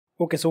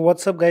Okay, so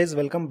what's up guys,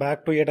 welcome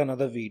back to yet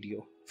another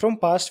video. From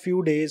past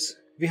few days,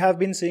 we have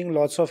been seeing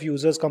lots of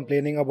users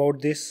complaining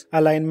about this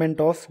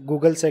alignment of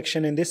Google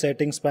section in the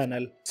settings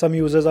panel. Some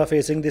users are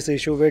facing this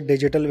issue with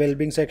digital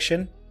well-being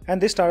section, and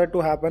this started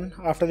to happen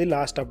after the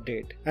last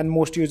update. And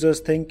most users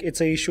think it's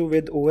an issue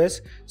with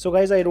OS. So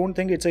guys, I don't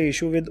think it's an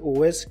issue with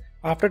OS.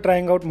 After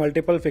trying out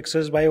multiple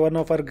fixes by one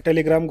of our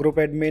Telegram group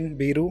admin,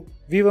 Biru,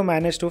 we were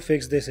managed to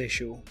fix this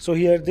issue. So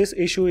here this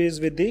issue is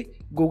with the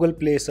Google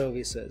Play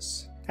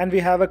services. And we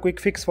have a quick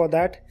fix for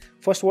that.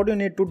 First, what you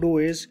need to do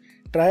is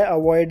try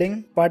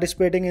avoiding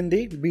participating in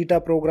the beta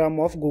program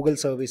of Google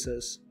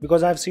services,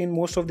 because I've seen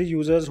most of the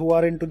users who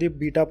are into the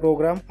beta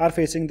program are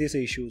facing these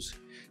issues.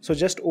 So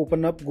just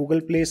open up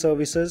Google Play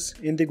services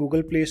in the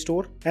Google Play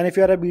Store, and if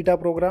you are a beta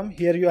program,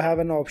 here you have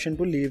an option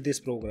to leave this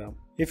program.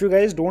 If you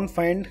guys don't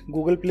find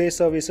Google Play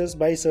services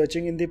by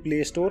searching in the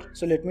Play Store,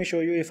 so let me show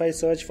you. If I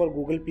search for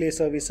Google Play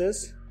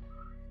services,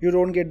 you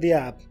don't get the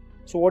app.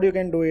 So what you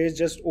can do is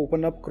just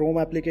open up Chrome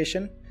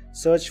application,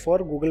 search for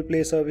Google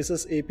Play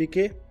Services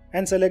APK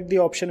and select the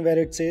option where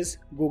it says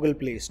Google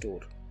Play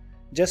Store.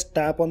 Just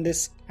tap on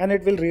this and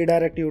it will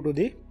redirect you to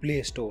the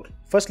Play Store.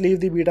 First leave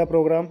the beta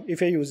program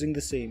if you're using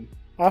the same.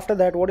 After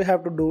that, what you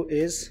have to do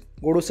is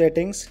go to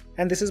settings,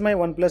 and this is my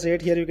Oneplus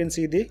 8. Here you can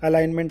see the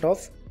alignment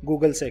of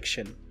Google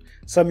section.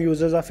 Some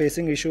users are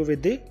facing issue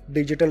with the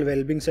digital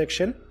well-being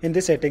section in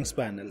the settings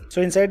panel.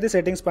 So inside the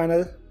settings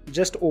panel,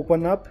 just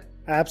open up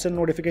apps and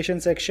notification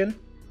section,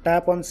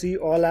 tap on see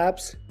all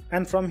apps,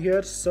 and from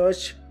here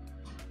search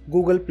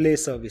Google Play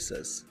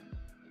services.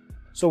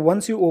 So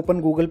once you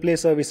open Google Play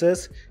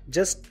services,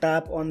 just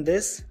tap on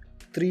this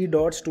three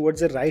dots towards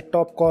the right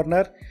top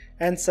corner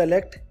and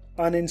select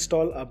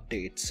uninstall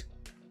updates,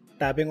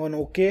 tapping on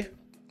OK,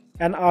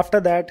 and after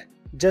that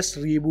just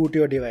reboot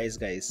your device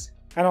guys.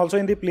 And also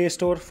in the Play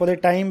Store, for the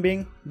time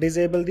being,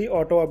 disable the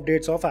auto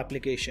updates of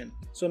application.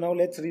 So now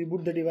let's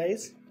reboot the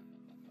device.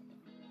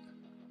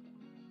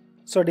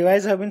 So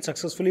device have been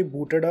successfully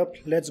booted up.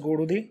 Let's go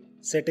to the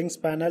settings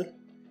panel,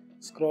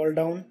 scroll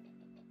down,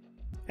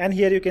 and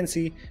here you can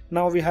see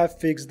now we have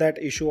fixed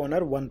that issue on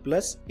our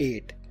Oneplus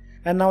 8.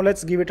 And now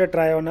let's give it a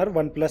try on our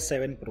Oneplus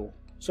 7 Pro.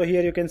 So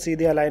here you can see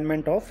the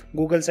alignment of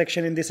Google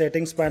section in the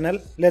settings panel.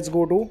 Let's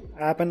go to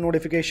app and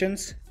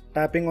notifications,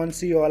 tapping on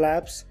see all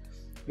apps.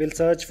 We'll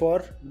search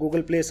for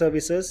Google Play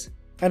services,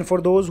 and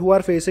for those who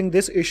are facing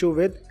this issue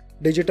with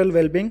digital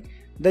well-being,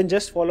 then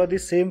just follow the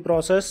same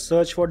process.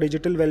 Search for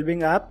digital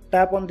well-being app,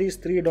 tap on these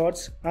three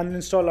dots,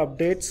 uninstall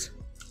updates,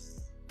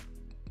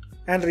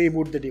 and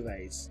reboot the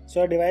device.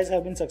 So our device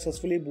have been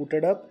successfully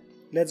booted up.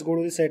 Let's go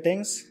to the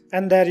settings,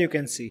 and there you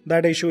can see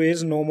that issue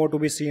is no more to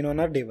be seen on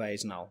our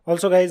device now.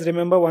 Also guys,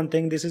 remember one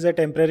thing, this is a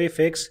temporary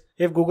fix.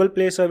 If Google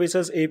Play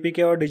Services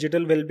APK or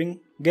digital well-being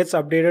gets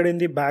updated in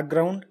the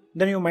background,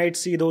 then you might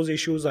see those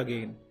issues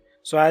again.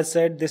 So as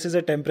said, this is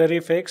a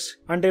temporary fix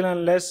until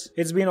unless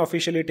it's been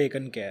officially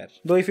taken care.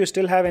 Though if you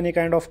still have any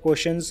kind of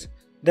questions,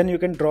 then you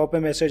can drop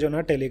a message on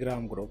our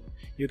Telegram group.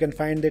 You can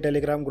find the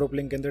Telegram group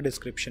link in the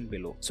description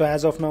below. So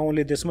as of now,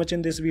 only this much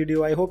in this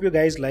video. I hope you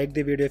guys liked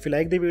the video. If you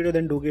like the video,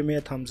 then do give me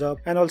a thumbs up.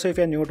 And also if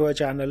you're new to our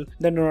channel,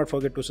 then do not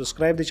forget to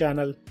subscribe the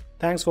channel.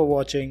 Thanks for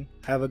watching.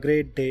 Have a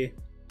great day.